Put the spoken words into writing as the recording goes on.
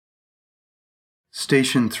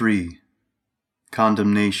Station 3.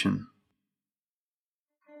 Condemnation.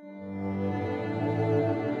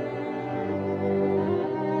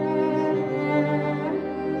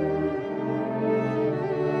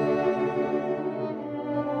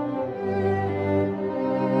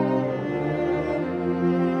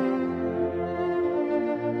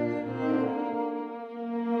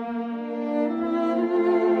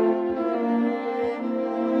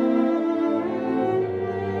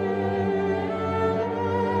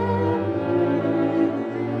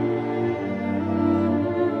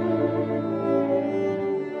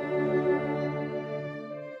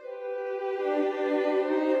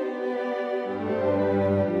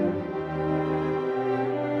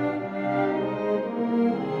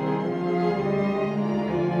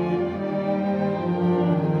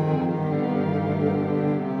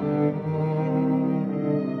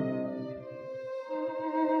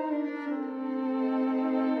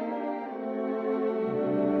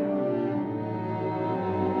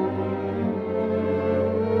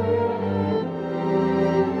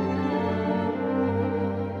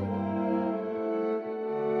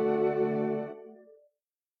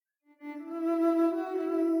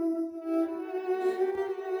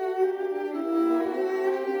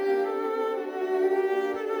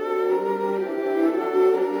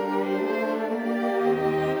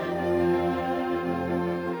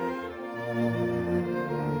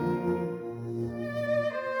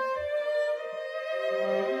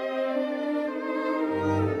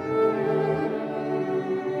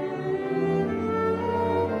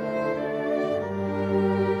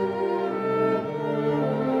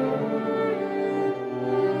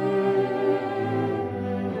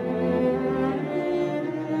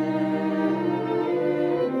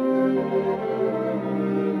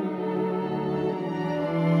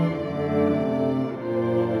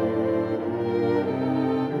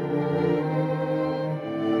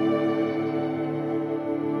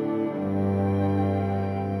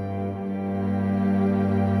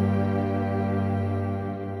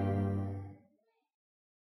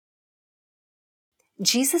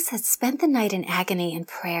 Jesus had spent the night in agony and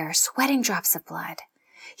prayer, sweating drops of blood.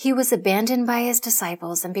 He was abandoned by his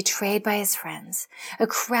disciples and betrayed by his friends. A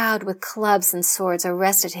crowd with clubs and swords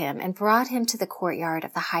arrested him and brought him to the courtyard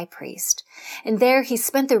of the high priest. And there he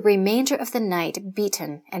spent the remainder of the night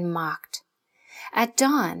beaten and mocked. At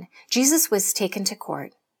dawn, Jesus was taken to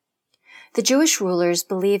court. The Jewish rulers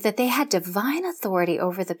believed that they had divine authority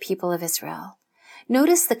over the people of Israel.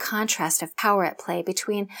 Notice the contrast of power at play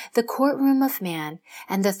between the courtroom of man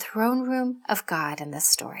and the throne room of God in this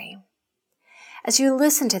story. As you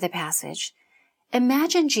listen to the passage,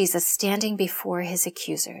 imagine Jesus standing before his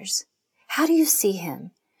accusers. How do you see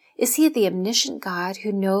him? Is he the omniscient God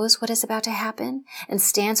who knows what is about to happen and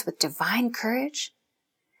stands with divine courage?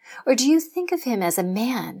 Or do you think of him as a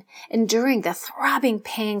man enduring the throbbing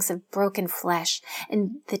pangs of broken flesh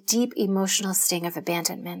and the deep emotional sting of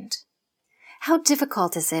abandonment? How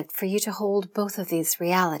difficult is it for you to hold both of these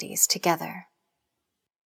realities together?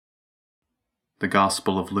 The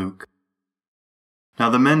Gospel of Luke.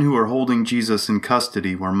 Now the men who were holding Jesus in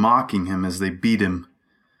custody were mocking him as they beat him.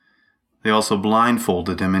 They also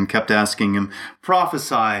blindfolded him and kept asking him,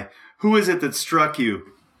 "Prophesy, who is it that struck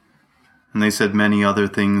you?" And they said many other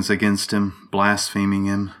things against him, blaspheming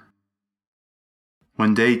him.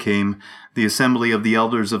 When day came, the assembly of the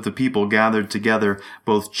elders of the people gathered together,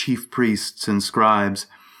 both chief priests and scribes,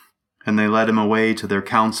 and they led him away to their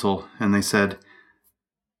council, and they said,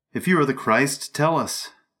 "If you are the Christ, tell us."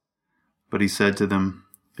 But he said to them,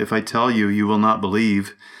 "If I tell you, you will not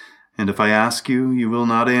believe, and if I ask you, you will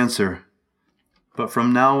not answer. But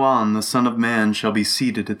from now on the Son of Man shall be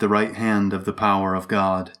seated at the right hand of the power of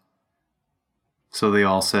God." So they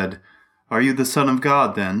all said, "Are you the Son of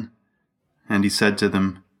God then?" And he said to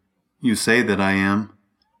them, "You say that I am."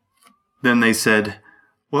 Then they said,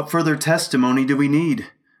 "What further testimony do we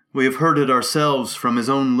need? We have heard it ourselves from his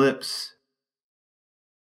own lips."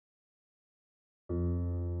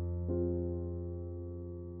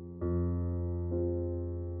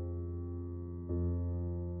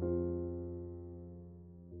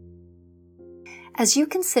 As you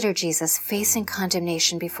consider Jesus facing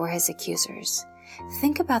condemnation before his accusers,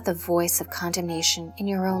 think about the voice of condemnation in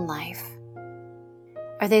your own life.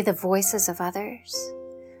 Are they the voices of others?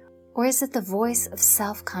 Or is it the voice of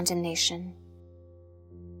self-condemnation?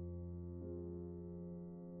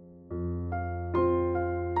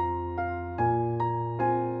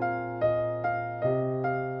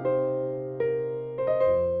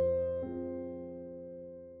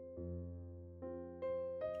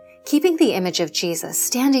 Keeping the image of Jesus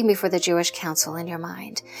standing before the Jewish council in your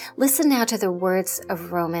mind, listen now to the words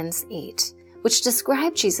of Romans 8. which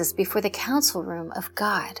describe Jesus before the council room of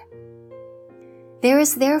God. There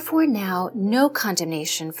is therefore now no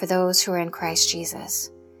condemnation for those who are in Christ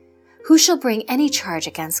Jesus. Who shall bring any charge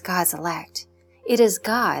against God's elect? It is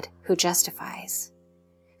God who justifies.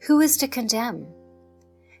 Who is to condemn?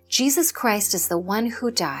 Jesus Christ is the one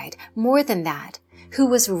who died, more than that, who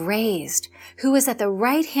was raised, who is at the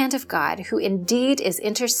right hand of God, who indeed is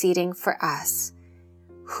interceding for us.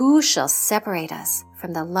 Who shall separate us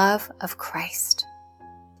from the love of Christ?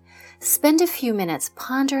 Spend a few minutes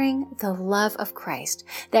pondering the love of Christ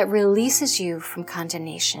that releases you from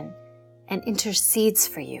condemnation and intercedes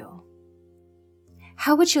for you.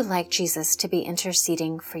 How would you like Jesus to be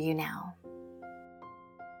interceding for you now?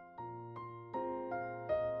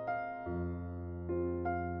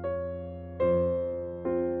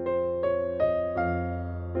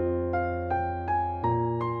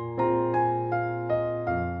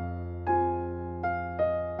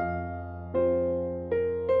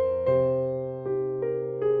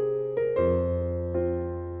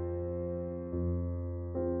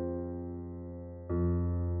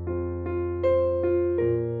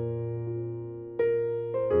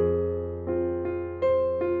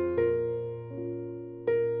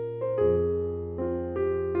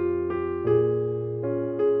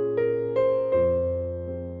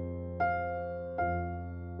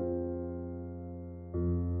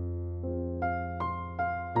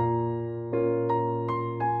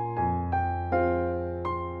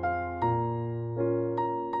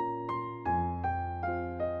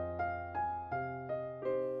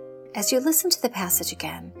 As you listen to the passage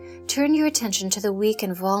again, turn your attention to the weak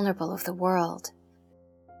and vulnerable of the world.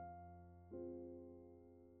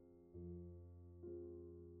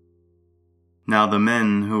 Now the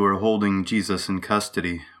men who were holding Jesus in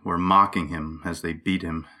custody were mocking him as they beat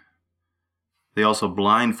him. They also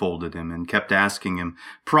blindfolded him and kept asking him,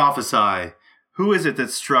 "Prophesy, who is it that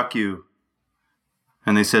struck you?"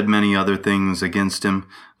 And they said many other things against him,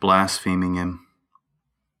 blaspheming him.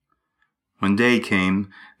 When day came,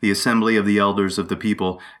 the assembly of the elders of the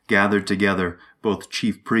people gathered together, both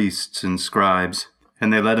chief priests and scribes,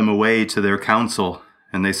 and they led him away to their council,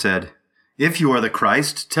 and they said, "If you are the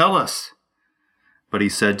Christ, tell us." But he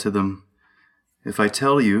said to them, "If I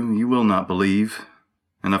tell you, you will not believe,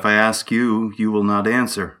 and if I ask you, you will not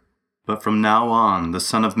answer. But from now on the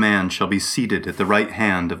Son of Man shall be seated at the right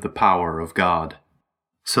hand of the power of God."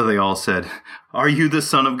 So they all said, "Are you the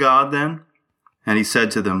Son of God then?" And he said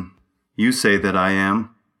to them, "You say that I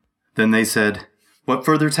am." Then they said, "What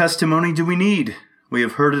further testimony do we need? We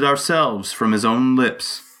have heard it ourselves from his own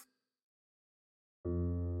lips."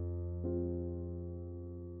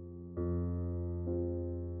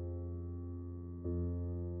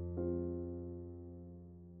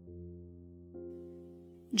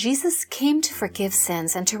 Jesus came to forgive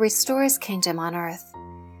sins and to restore his kingdom on earth.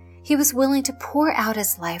 He was willing to pour out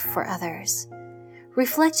his life for others.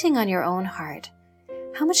 Reflecting on your own heart,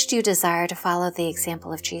 how much do you desire to follow the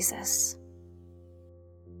example of Jesus?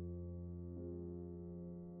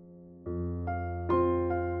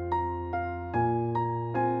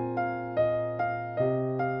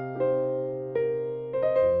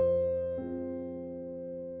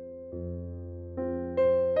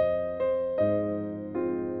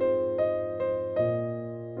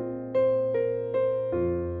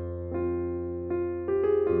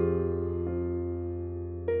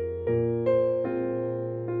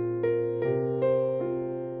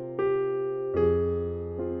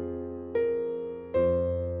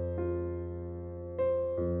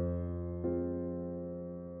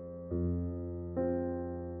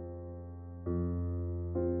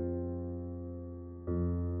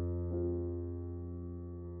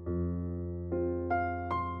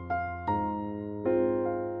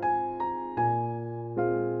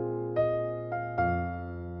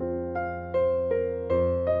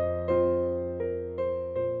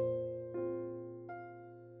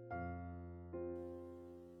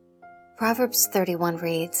 Proverbs 31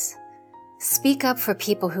 reads, "Speak up for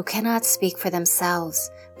people who cannot speak for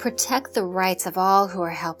themselves. Protect the rights of all who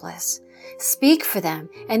are helpless. Speak for them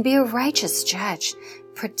and be a righteous judge.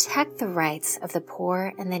 Protect the rights of the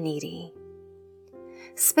poor and the needy."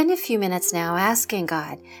 Spend a few minutes now asking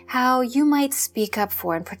God how you might speak up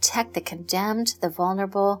for and protect the condemned, the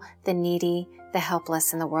vulnerable, the needy, the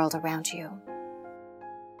helpless in the world around you.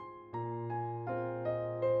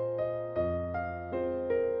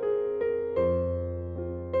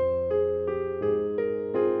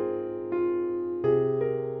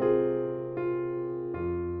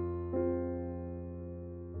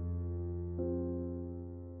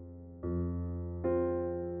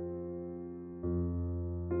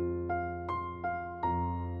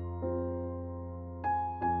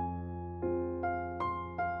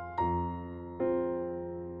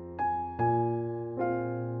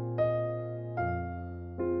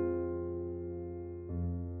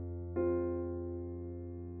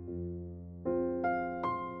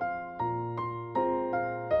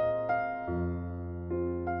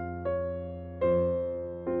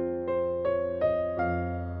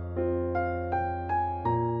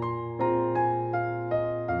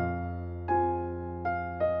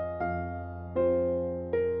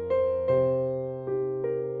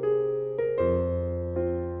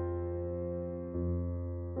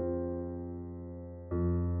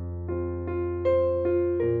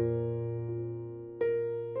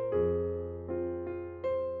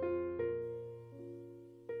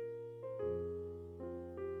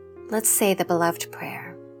 Let's say the beloved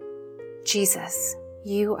prayer. Jesus,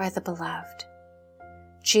 you are the beloved.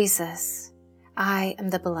 Jesus, I am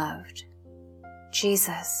the beloved.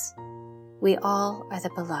 Jesus, we all are the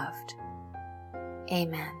beloved.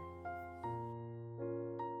 Amen.